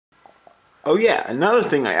Oh yeah, another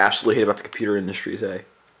thing I absolutely hate about the computer industry today.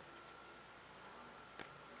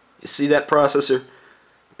 You see that processor?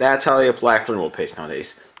 That's how they apply thermal paste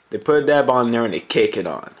nowadays. They put a dab on there and they cake it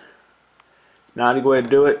on. Not a good way to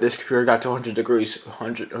do it. This computer got to 100 degrees,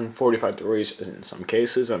 145 degrees in some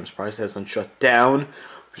cases. I'm surprised it hasn't shut down,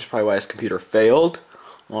 which is probably why this computer failed.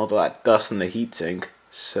 All that dust in the heatsink.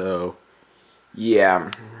 So,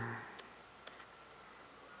 yeah.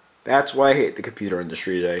 That's why I hate the computer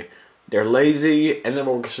industry today. They're lazy and they're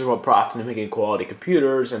more concerned about profit and making quality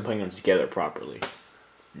computers and putting them together properly.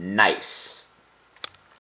 Nice.